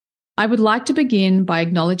I would like to begin by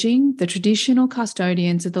acknowledging the traditional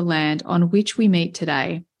custodians of the land on which we meet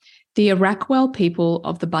today, the Arakwal people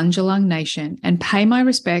of the Bundjalung Nation, and pay my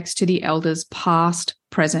respects to the elders past,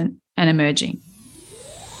 present, and emerging.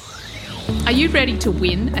 Are you ready to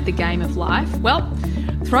win at the game of life? Well,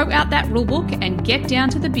 throw out that rulebook and get down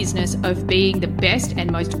to the business of being the best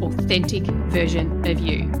and most authentic version of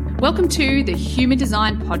you. Welcome to the Human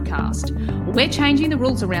Design Podcast. We're changing the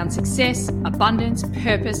rules around success, abundance,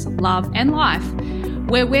 purpose, love, and life,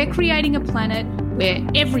 where we're creating a planet where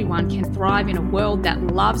everyone can thrive in a world that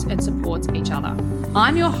loves and supports each other.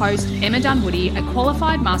 I'm your host, Emma Dunwoody, a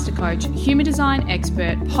qualified master coach, human design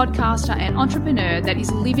expert, podcaster, and entrepreneur that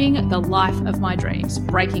is living the life of my dreams,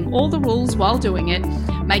 breaking all the rules while doing it,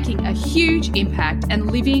 making a huge impact,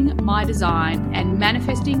 and living my design and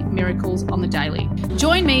manifesting miracles on the daily.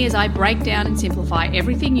 Join me as I break down and simplify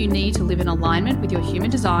everything you need to live in alignment with your human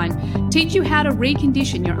design, teach you how to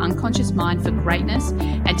recondition your unconscious mind for greatness,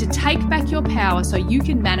 and to take back your power so you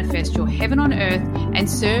can manifest your heaven on earth and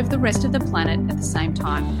serve the rest of the planet at the same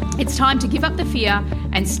time. It's time to give up the fear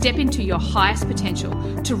and step into your highest potential,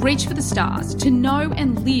 to reach for the stars, to know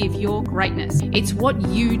and live your greatness. It's what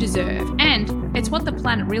you deserve, and it's what the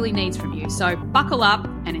planet really needs from you. So buckle up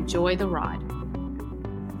and enjoy the ride.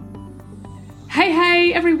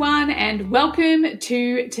 Hey everyone, and welcome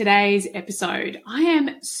to today's episode. I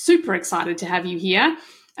am super excited to have you here.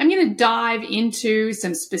 I'm going to dive into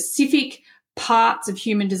some specific parts of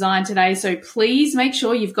human design today, so please make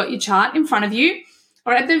sure you've got your chart in front of you,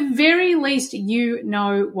 or at the very least, you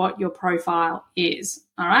know what your profile is.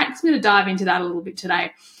 All right, so I'm going to dive into that a little bit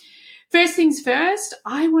today. First things first,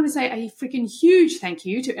 I want to say a freaking huge thank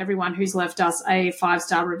you to everyone who's left us a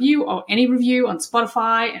 5-star review or any review on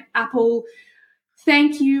Spotify and Apple.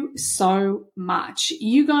 Thank you so much.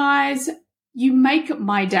 You guys, you make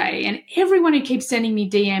my day. And everyone who keeps sending me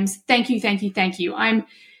DMs, thank you. I'm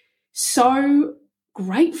so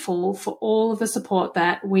grateful for all of the support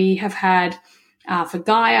that we have had for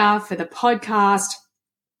Gaia, for the podcast,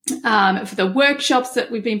 for the workshops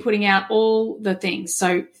that we've been putting out, all the things.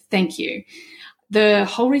 So thank you. The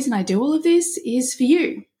whole reason I do all of this is for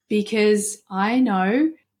you, because I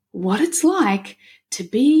know what it's like to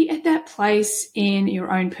be at that place in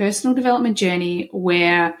your own personal development journey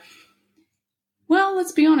where, well,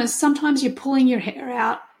 let's be honest, sometimes you're pulling your hair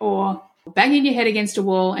out or banging your head against a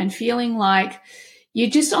wall and feeling like you're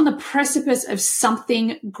just on the precipice of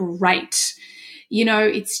something great. You know,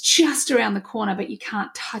 it's just around the corner, but you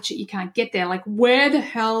can't touch it. You can't get there. Like, where the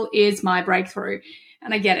hell is my breakthrough?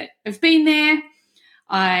 And I get it. I've been there.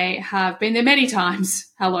 I have been there many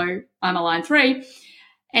times. Hello, I'm a line 3.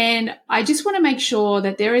 And I just want to make sure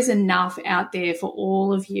that there is enough out there for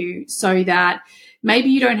all of you so that maybe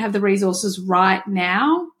you don't have the resources right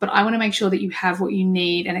now, but I want to make sure that you have what you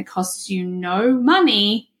need, and it costs you no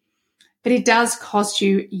money, but it does cost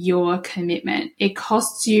you your commitment. It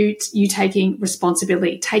costs you taking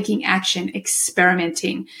responsibility, taking action,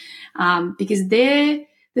 experimenting, because they're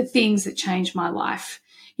the things that changed my life.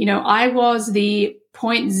 You know, I was the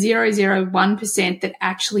 0.001% that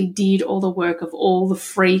actually did all the work of all the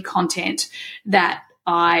free content that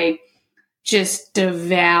I just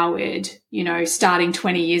devoured, you know, starting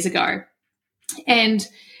 20 years ago. And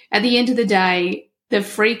at the end of the day, the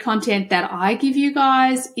free content that I give you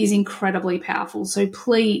guys is incredibly powerful. So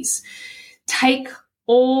please take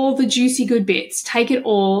all the juicy good bits, take it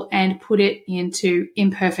all and put it into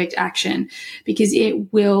imperfect action, because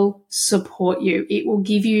it will support you. It will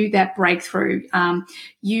give you that breakthrough.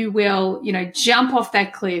 You will, you know, jump off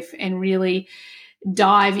that cliff and really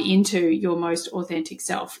dive into your most authentic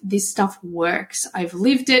self. This stuff works. I've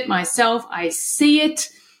lived it myself. I see it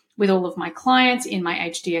with all of my clients in my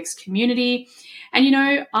HDX community. And, you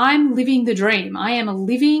know, I'm living the dream. I am a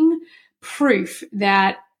living proof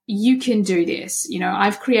that you can do this. You know,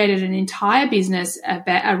 I've created an entire business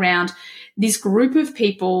around this group of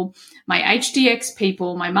people, my HDX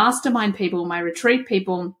people, my mastermind people, my retreat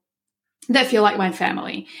people that feel like my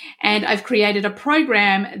family. And I've created a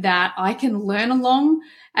program that I can learn along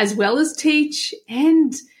as well as teach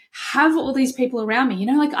and have all these people around me. You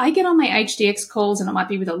know, like I get on my HDX calls, and it might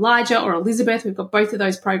be with Elijah or Elizabeth. We've got both of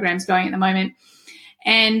those programs going at the moment.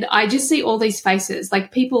 And I just see all these faces,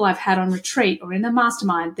 like people I've had on retreat or in the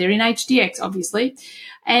mastermind. They're in HDX, obviously.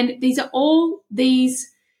 And these are all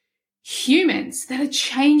these humans that are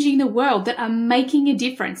changing the world, that are making a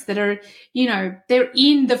difference, that are, you know, they're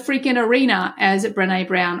in the freaking arena, as Brené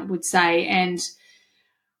Brown would say. And,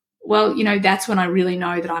 well, you know, that's when I really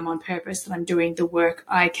know that I'm on purpose, that I'm doing the work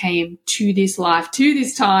I came to this life, to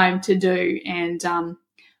this time to do. And,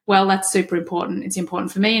 well, that's super important. It's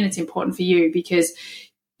important for me and it's important for you, because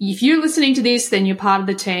if you're listening to this, then you're part of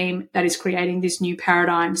the team that is creating this new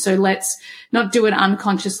paradigm. So let's not do it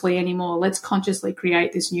unconsciously anymore. Let's consciously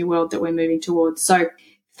create this new world that we're moving towards. So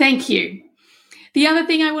thank you. The other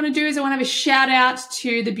thing I want to do is I want to have a shout out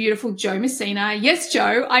to the beautiful Jo Messina. Yes,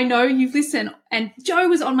 Jo, I know you've listened. And Jo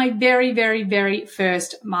was on my very, very, very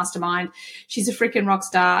first mastermind. She's a freaking rock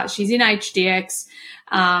star. She's in HDX.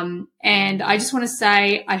 And I just want to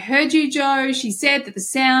say, I heard you, Jo. She said that the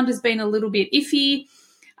sound has been a little bit iffy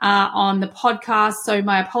on the podcast. So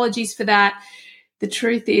my apologies for that. The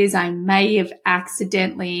truth is I may have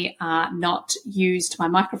accidentally not used my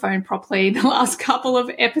microphone properly the last couple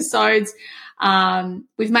of episodes.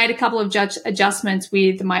 We've made a couple of adjustments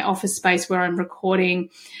with my office space where I'm recording.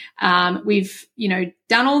 We've,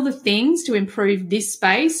 done all the things to improve this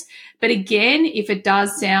space. But again, if it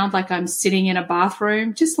does sound like I'm sitting in a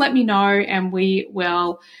bathroom, just let me know and we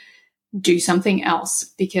will do something else,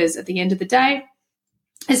 because at the end of the day,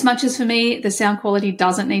 as much as for me, the sound quality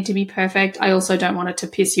doesn't need to be perfect, I also don't want it to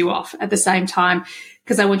piss you off at the same time,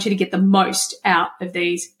 because I want you to get the most out of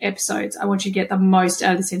these episodes. I want you to get the most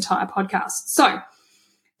out of this entire podcast. So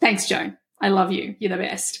thanks, Jo. I love you. You're the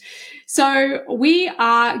best. So we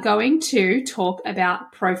are going to talk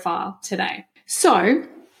about profile today. So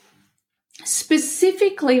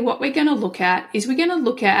specifically what we're going to look at is we're going to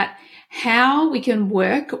look at how we can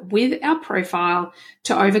work with our profile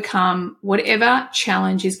to overcome whatever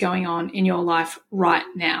challenge is going on in your life right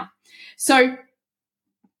now. So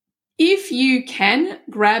if you can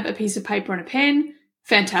grab a piece of paper and a pen,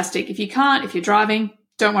 fantastic. If you can't, if you're driving,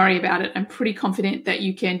 don't worry about it. I'm pretty confident that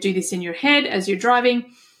you can do this in your head as you're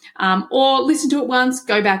driving, or listen to it once,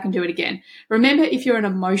 go back and do it again. Remember, if you're an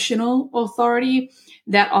emotional authority,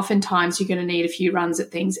 that oftentimes you're going to need a few runs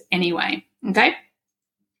at things anyway. Okay.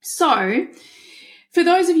 So for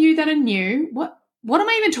those of you that are new, what am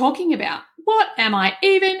I even talking about? What am I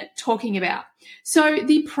even talking about? So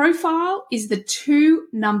the profile is the two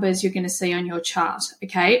numbers you're going to see on your chart,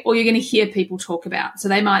 okay? Or you're going to hear people talk about. So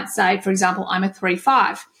they might say, for example, I'm a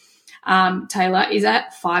 3-5. Taylor is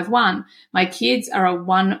at 5-1. My kids are a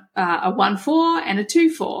 1-4 and a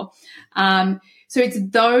 2-4. So it's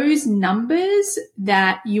those numbers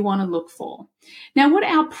that you want to look for. Now, what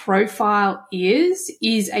our profile is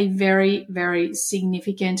a very, very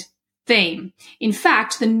significant theme. In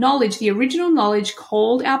fact, the original knowledge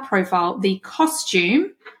called our profile the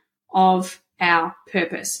costume of our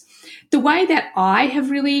purpose. The way that I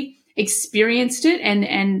have really experienced it,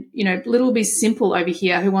 and little bit simple over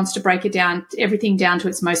here, who wants to break it down, everything down to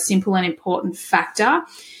its most simple and important factor.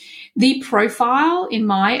 The profile, in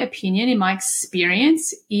my opinion, in my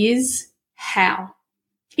experience, is how.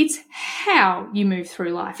 It's how you move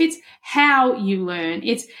through life. It's how you learn.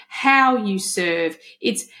 It's how you serve.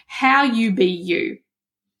 It's how you be you.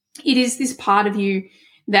 It is this part of you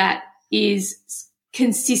that is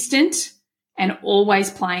consistent and always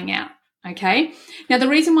playing out. Okay. Now, the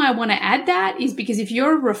reason why I want to add that is because if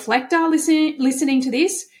you're a reflector listening to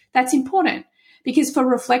this, that's important. Because for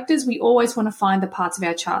reflectors, we always want to find the parts of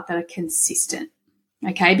our chart that are consistent,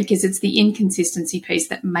 okay? Because it's the inconsistency piece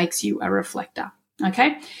that makes you a reflector,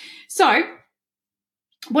 okay? So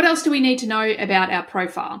what else do we need to know about our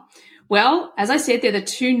profile? Well, as I said, they're the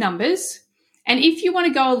two numbers. And if you want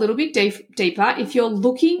to go a little bit deeper, if you're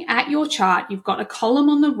looking at your chart, you've got a column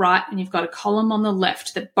on the right and you've got a column on the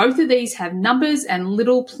left, that both of these have numbers and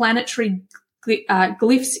little planetary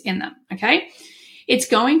glyphs in them, okay? It's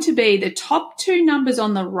going to be the top two numbers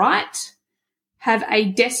on the right have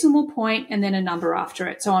a decimal point and then a number after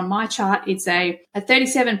it. So on my chart, it's a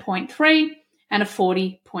 37.3 and a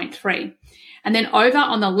 40.3. And then over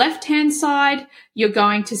on the left-hand side, you're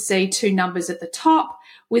going to see two numbers at the top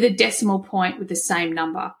with a decimal point with the same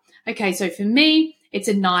number. Okay, so for me, it's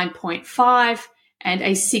a 9.5 and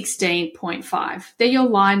a 16.5. They're your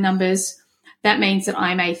line numbers. That means that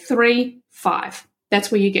I'm a 3-5. That's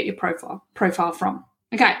where you get your profile from.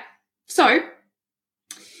 Okay, so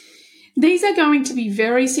these are going to be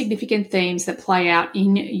very significant themes that play out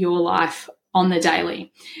in your life on the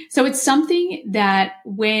daily. So it's something that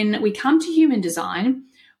when we come to human design,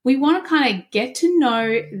 we want to kind of get to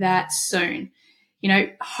know that soon.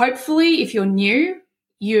 Hopefully if you're new,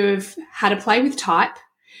 you've had to play with type,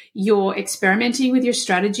 you're experimenting with your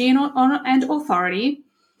strategy and authority,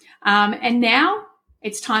 and now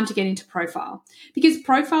it's time to get into profile, because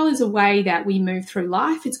profile is a way that we move through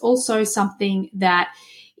life. It's also something that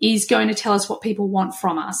is going to tell us what people want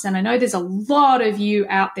from us. And I know there's a lot of you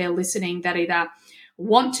out there listening that either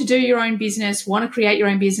want to do your own business, want to create your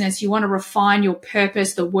own business, you want to refine your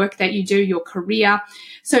purpose, the work that you do, your career.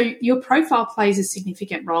 So your profile plays a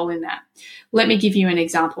significant role in that. Let me give you an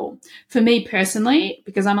example. For me personally,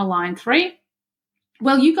 because I'm a line 3,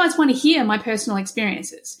 well, you guys want to hear my personal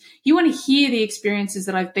experiences. You want to hear the experiences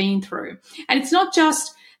that I've been through. And it's not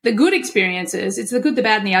just the good experiences, it's the good, the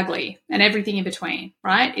bad, and the ugly, and everything in between,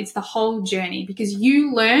 right? It's the whole journey, because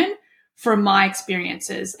you learn from my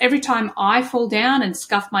experiences. Every time I fall down and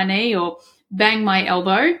scuff my knee or bang my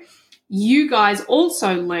elbow, you guys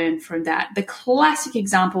also learn from that. The classic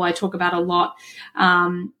example I talk about a lot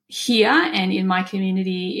here and in my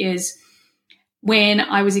community is when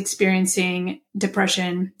I was experiencing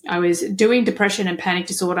depression. I was doing depression and panic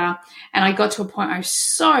disorder, and I got to a point I was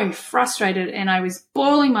so frustrated and I was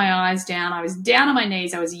bawling my eyes down. I was down on my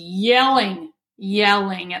knees. I was yelling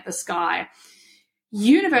at the sky.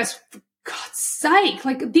 Universe, for God's sake,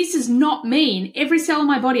 like, this is not me. In every cell in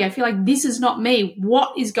my body, I feel like this is not me.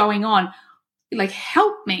 What is going on? Like,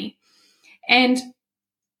 help me. And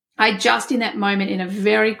I just, in that moment, in a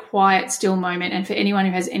very quiet, still moment, and for anyone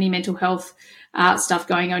who has any mental health stuff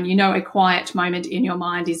going on, you know, a quiet moment in your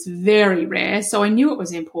mind is very rare. So I knew it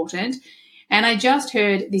was important. And I just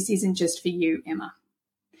heard, this isn't just for you, Emma.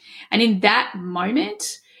 And in that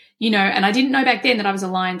moment, you know, and I didn't know back then that I was a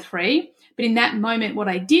line 3, but in that moment, what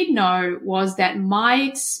I did know was that my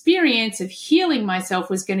experience of healing myself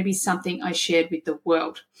was going to be something I shared with the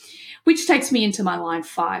world, which takes me into my line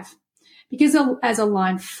 5. Because as a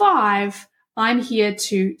line 5, I'm here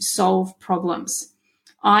to solve problems.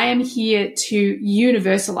 I am here to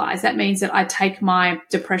universalize. That means that I take my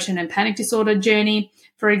depression and panic disorder journey,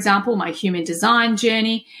 for example, my human design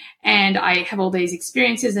journey, and I have all these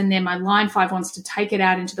experiences, and then my line 5 wants to take it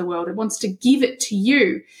out into the world. It wants to give it to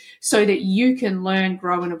you so that you can learn,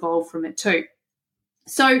 grow, and evolve from it too.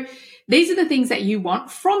 So these are the things that you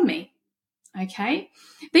want from me. Okay.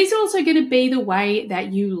 These are also going to be the way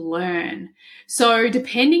that you learn. So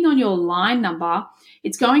depending on your line number,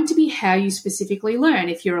 it's going to be how you specifically learn.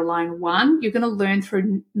 If you're a line 1, you're going to learn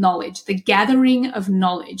through knowledge, the gathering of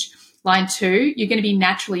knowledge. Line 2, you're going to be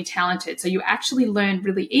naturally talented. So you actually learn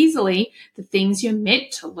really easily the things you're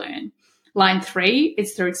meant to learn. Line 3,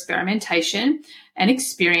 it's through experimentation and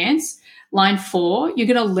experience. Line 4, you're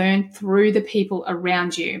going to learn through the people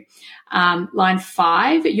around you. Line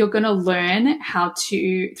 5, you're going to learn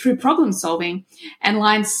through problem solving. And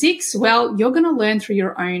line 6, well, you're going to learn through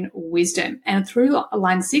your own wisdom. And through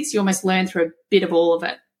line 6, you almost learn through a bit of all of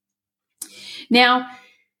it. Now,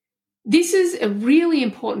 this is a really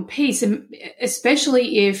important piece,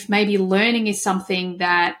 especially if maybe learning is something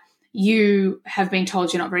that you have been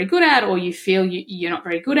told you're not very good at, or you feel you're not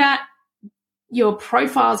very good at. Your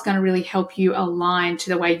profile is going to really help you align to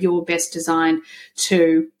the way you're best designed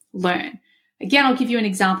to learn. Again, I'll give you an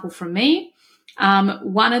example from me.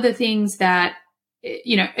 One of the things that,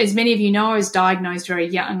 you know, as many of you know, I was diagnosed very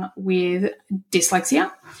young with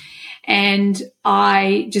dyslexia, and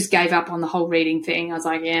I just gave up on the whole reading thing. I was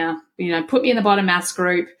like, yeah, you know, put me in the bottom maths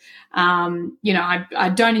group. You know, I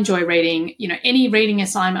don't enjoy reading. You know, any reading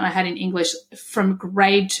assignment I had in English from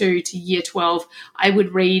grade 2 to year 12, I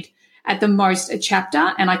would read at the most a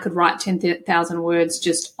chapter, and I could write 10,000 words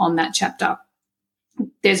just on that chapter.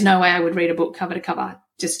 There's no way I would read a book cover to cover,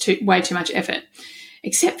 just way too much effort.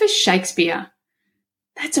 Except for Shakespeare.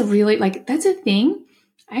 That's a thing.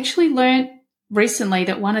 I actually learned recently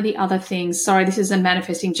that one of the other things, sorry, this is a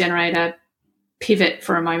manifesting generator pivot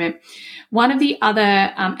for a moment. One of the other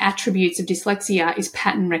attributes of dyslexia is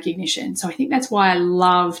pattern recognition. So I think that's why I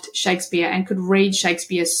loved Shakespeare and could read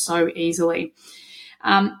Shakespeare so easily.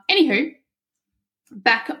 Anywho,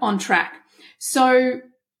 back on track. So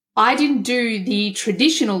I didn't do the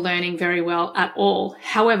traditional learning very well at all.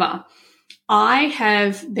 However, I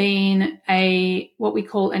have been what we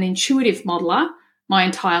call an intuitive modeler my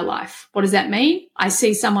entire life. What does that mean? I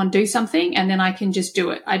see someone do something and then I can just do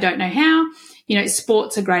it. I don't know how. You know,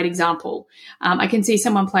 sport's a great example. I can see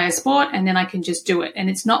someone play a sport and then I can just do it. And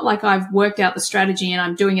it's not like I've worked out the strategy and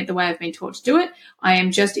I'm doing it the way I've been taught to do it. I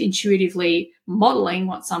am just intuitively modeling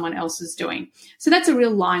what someone else is doing. So that's a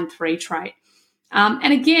real line 3 trait.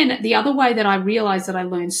 And again, the other way that I realized that I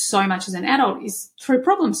learned so much as an adult is through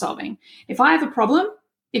problem solving. If I have a problem,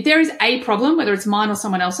 if there is a problem, whether it's mine or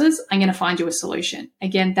someone else's, I'm going to find you a solution.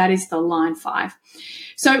 Again, that is the line 5.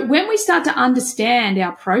 So when we start to understand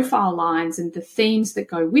our profile lines and the themes that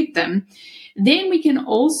go with them, then we can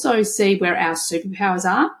also see where our superpowers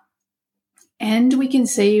are, and we can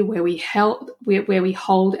see where we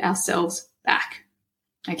hold ourselves back.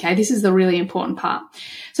 Okay, this is the really important part.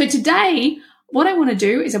 So today, what I want to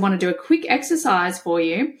do is I want to do a quick exercise for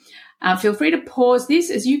you. Feel free to pause this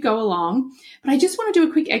as you go along, but I just want to do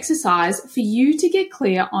a quick exercise for you to get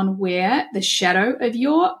clear on where the shadow of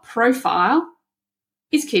your profile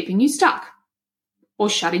is keeping you stuck or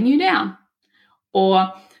shutting you down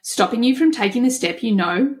or stopping you from taking the step you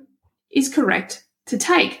know is correct to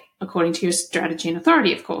take according to your strategy and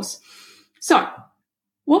authority, of course. So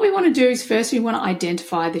what we want to do is first we want to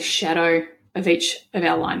identify the shadow of each of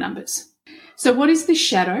our line numbers. So what is the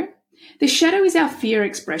shadow? The shadow is our fear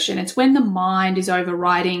expression. It's when the mind is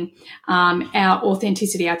overriding our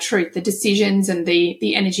authenticity, our truth, the decisions and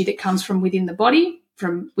the energy that comes from within the body,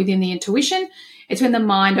 from within the intuition. It's when the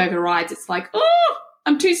mind overrides. It's like, oh,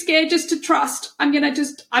 I'm too scared just to trust. I'm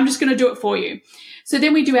just going to do it for you. So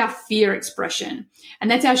then we do our fear expression, and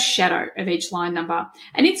that's our shadow of each line number.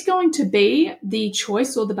 And it's going to be the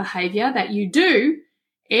choice or the behavior that you do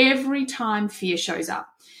every time fear shows up.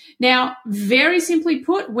 Now, very simply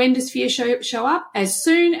put, when does fear show up? As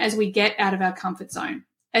soon as we get out of our comfort zone.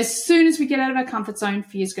 As soon as we get out of our comfort zone,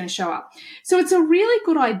 fear is going to show up. So it's a really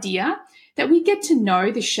good idea that we get to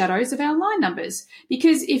know the shadows of our line numbers,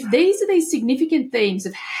 because if these are these significant themes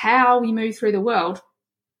of how we move through the world,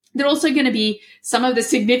 they're also going to be some of the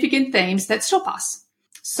significant themes that stop us.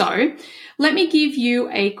 So let me give you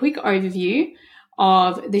a quick overview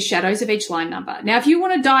of the shadows of each line number. Now, if you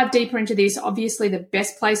want to dive deeper into this, obviously the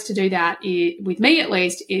best place to do that, with me at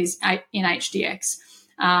least, is in HDX.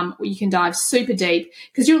 You can dive super deep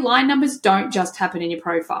because your line numbers don't just happen in your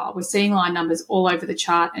profile. We're seeing line numbers all over the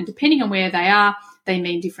chart, and depending on where they are, they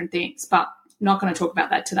mean different things, but I'm not going to talk about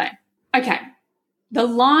that today. Okay, the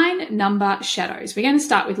line number shadows. We're going to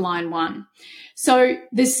start with line 1. So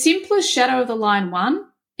the simplest shadow of the line 1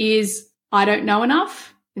 is I don't know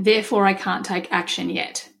enough, therefore I can't take action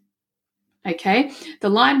yet. Okay, the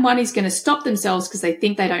line 1 is going to stop themselves because they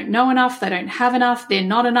think they don't know enough, they don't have enough, they're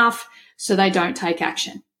not enough, so they don't take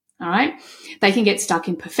action. All right, they can get stuck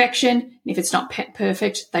in perfection, and if it's not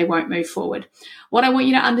perfect, they won't move forward. What I want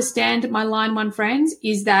you to understand, my line 1 friends,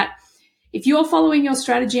 is that if you're following your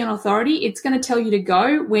strategy and authority, it's going to tell you to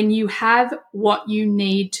go when you have what you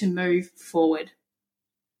need to move forward.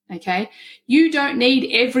 Okay, you don't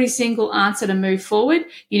need every single answer to move forward.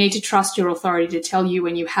 You need to trust your authority to tell you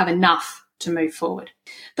when you have enough to move forward.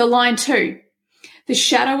 The line 2, the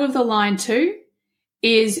shadow of the line 2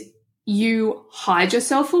 is you hide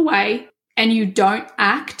yourself away and you don't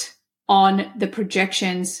act on the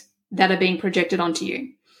projections that are being projected onto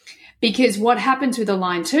you. Because what happens with the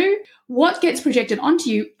line 2, what gets projected onto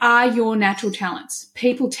you are your natural talents.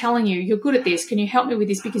 People telling you, you're good at this. Can you help me with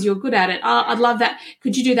this because you're good at it? Oh, I'd love that.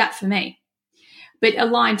 Could you do that for me? But a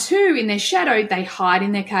line 2 in their shadow, they hide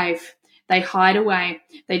in their cave. They hide away.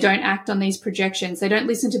 They don't act on these projections. They don't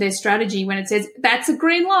listen to their strategy when it says, that's a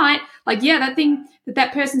green light. Like, yeah, that thing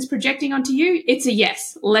that person's projecting onto you, it's a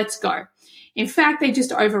yes. Let's go. In fact, they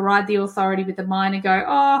just override the authority with the mind and go,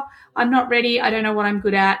 oh, I'm not ready. I don't know what I'm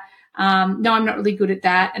good at. No, I'm not really good at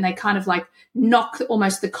that. And they kind of like knock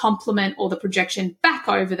almost the compliment or the projection back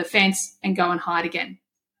over the fence and go and hide again.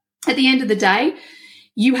 At the end of the day,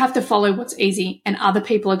 you have to follow what's easy, and other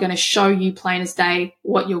people are going to show you plain as day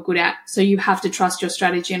what you're good at. So you have to trust your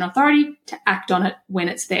strategy and authority to act on it when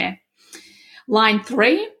it's there. Line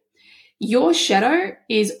 3, your shadow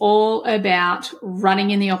is all about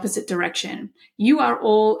running in the opposite direction. You are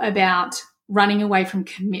all about running away from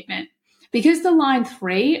commitment. Because the line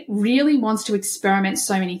 3 really wants to experiment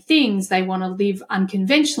so many things, they want to live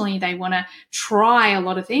unconventionally, they want to try a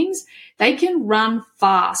lot of things, they can run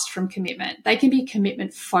fast from commitment. They can be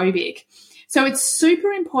commitment phobic. So it's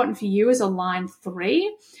super important for you as a line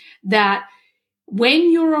 3 that when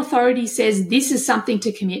your authority says this is something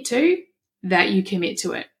to commit to, that you commit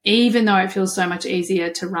to it, even though it feels so much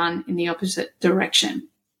easier to run in the opposite direction.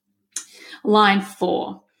 Line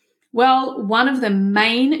 4. Well, one of the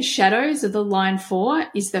main shadows of the line 4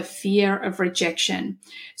 is the fear of rejection.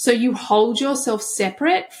 So you hold yourself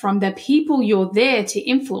separate from the people you're there to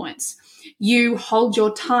influence. You hold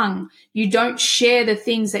your tongue. You don't share the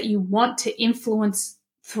things that you want to influence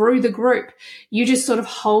through the group. You just sort of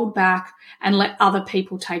hold back and let other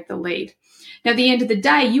people take the lead. Now, at the end of the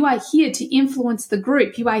day, you are here to influence the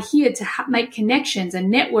group. You are here to make connections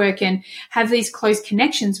and network and have these close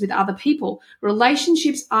connections with other people.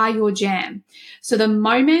 Relationships are your jam. So the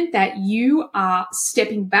moment that you are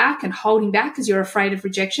stepping back and holding back because you're afraid of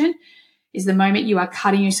rejection is the moment you are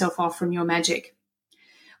cutting yourself off from your magic.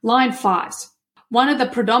 Line 5. One of the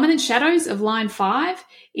predominant shadows of line 5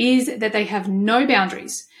 is that they have no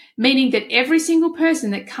boundaries, meaning that every single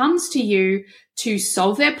person that comes to you to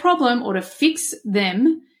solve their problem or to fix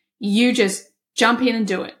them, you just jump in and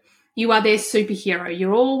do it. You are their superhero.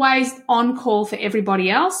 You're always on call for everybody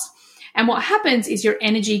else. And what happens is your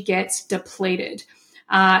energy gets depleted.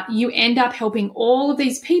 You end up helping all of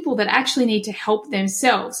these people that actually need to help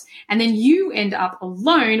themselves. And then you end up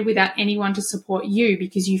alone without anyone to support you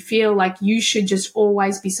because you feel like you should just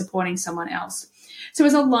always be supporting someone else. So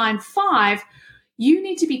as a line 5, you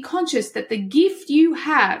need to be conscious that the gift you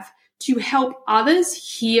have to help others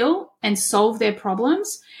heal and solve their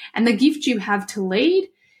problems and the gift you have to lead,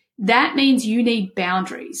 that means you need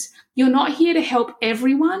boundaries. You're not here to help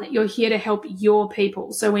everyone. You're here to help your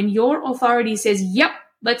people. So when your authority says, yep,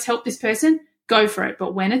 let's help this person, go for it.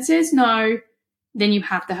 But when it says no, then you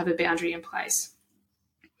have to have a boundary in place.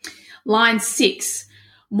 Line 6,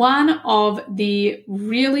 one of the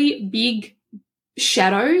really big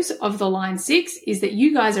shadows of the line 6 is that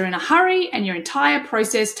you guys are in a hurry and your entire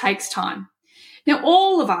process takes time. Now,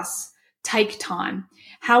 all of us take time.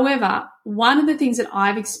 However, one of the things that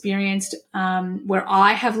I've experienced where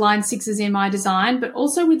I have line 6s in my design, but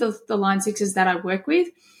also with the line 6s that I work with,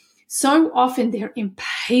 so often they're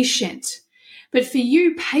impatient. But for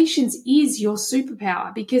you, patience is your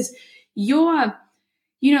superpower because your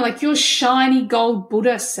shiny gold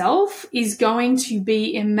Buddha self is going to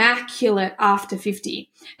be immaculate after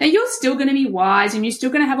 50. Now, you're still going to be wise and you're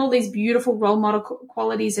still going to have all these beautiful role model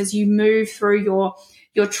qualities as you move through your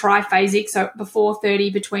triphasic, so before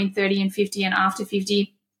 30, between 30 and 50, and after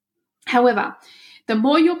 50. However, the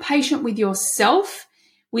more you're patient with yourself,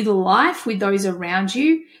 with life, with those around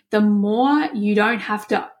you, the more you don't have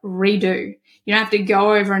to redo. You don't have to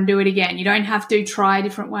go over and do it again. You don't have to try a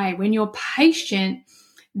different way. When you're patient,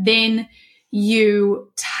 then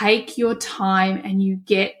you take your time and you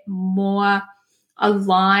get more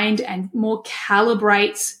aligned and more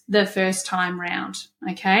calibrates the first time round.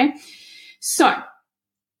 Okay. So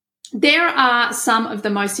there are some of the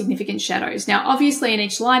most significant shadows. Now, obviously in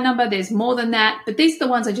each line number, there's more than that, but these are the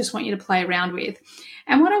ones I just want you to play around with.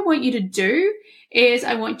 And what I want you to do is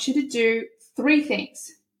I want you to do 3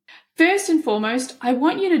 things. First and foremost, I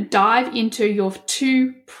want you to dive into your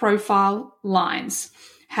 2 profile lines.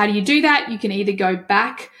 How do you do that? You can either go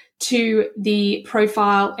back to the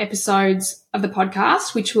profile episodes of the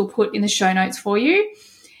podcast, which we'll put in the show notes for you,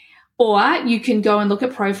 or you can go and look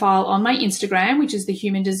at profile on my Instagram, which is the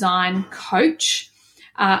Human Design Coach.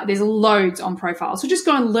 There's loads on profile. So just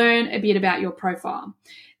go and learn a bit about your profile.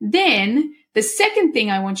 Then the second thing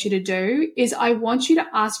I want you to do is I want you to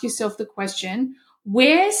ask yourself the question,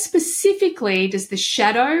 where specifically does the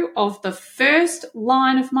shadow of the first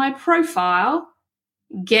line of my profile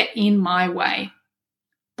get in my way,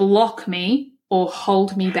 block me, or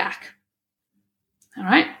hold me back? All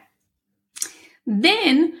right.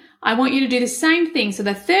 Then I want you to do the same thing. So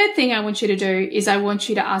the third thing I want you to do is I want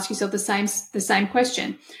you to ask yourself the same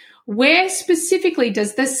question. Where specifically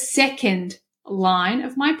does the second line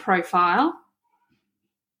of my profile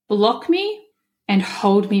block me and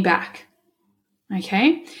hold me back?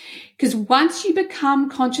 Okay? Because once you become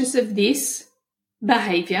conscious of this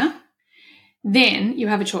behavior, then you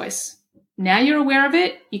have a choice. Now you're aware of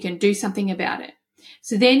it, you can do something about it.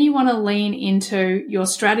 So then you want to lean into your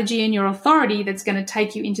strategy and your authority that's going to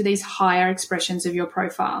take you into these higher expressions of your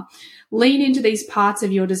profile. Lean into these parts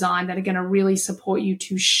of your design that are going to really support you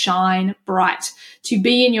to shine bright, to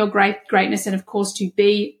be in your greatness, and of course to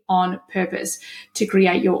be on purpose, to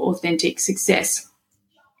create your authentic success.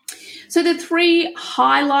 So the 3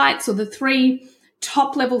 highlights or the 3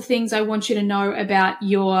 top level things I want you to know about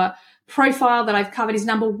your profile that I've covered is,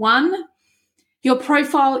 number 1, your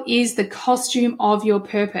profile is the costume of your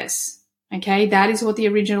purpose. Okay. That is what the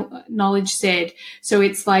original knowledge said. So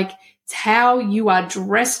it's how you are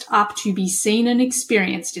dressed up to be seen and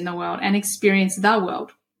experienced in the world and experience the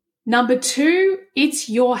world. Number 2, it's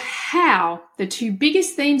your how, the 2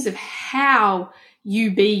 biggest themes of how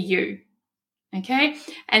you be you. Okay.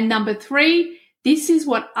 And number 3, this is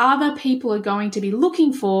what other people are going to be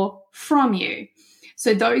looking for from you.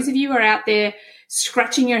 So those of you who are out there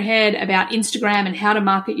scratching your head about Instagram and how to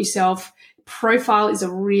market yourself, profile is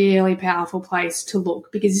a really powerful place to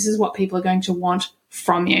look because this is what people are going to want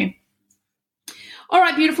from you. All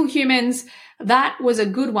right, beautiful humans, that was a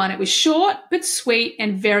good one. It was short but sweet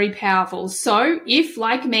and very powerful. So if,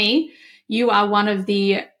 like me, you are one of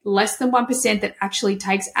the less than 1% that actually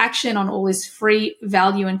takes action on all this free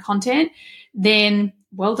value and content, then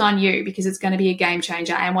well done you, because it's going to be a game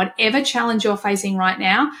changer. And whatever challenge you're facing right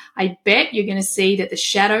now, I bet you're going to see that the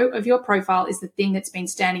shadow of your profile is the thing that's been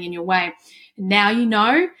standing in your way. And now you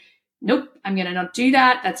know, nope, I'm going to not do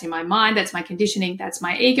that. That's in my mind. That's my conditioning. That's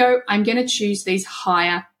my ego. I'm going to choose these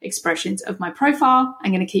higher expressions of my profile.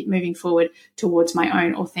 I'm going to keep moving forward towards my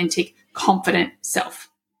own authentic, confident self.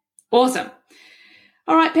 Awesome.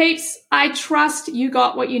 All right, peeps, I trust you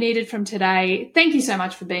got what you needed from today. Thank you so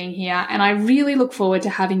much for being here, and I really look forward to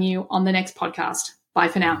having you on the next podcast. Bye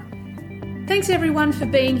for now. Thanks everyone for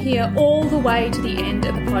being here all the way to the end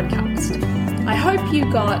of the podcast. I hope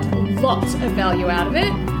you got lots of value out of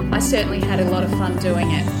it. I certainly had a lot of fun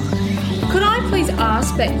doing it. Could I please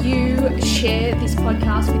ask that you share this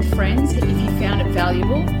podcast with friends if you found it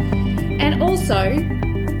valuable? And also,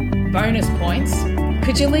 bonus points,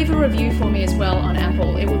 could you leave a review for me as well on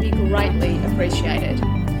Apple? It would be greatly appreciated.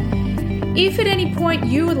 If at any point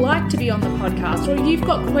you would like to be on the podcast or you've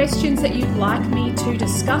got questions that you'd like me to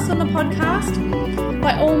discuss on the podcast,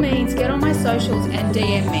 by all means get on my socials and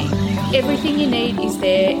DM me. Everything you need is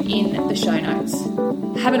there in the show notes.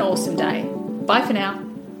 Have an awesome day. Bye for now.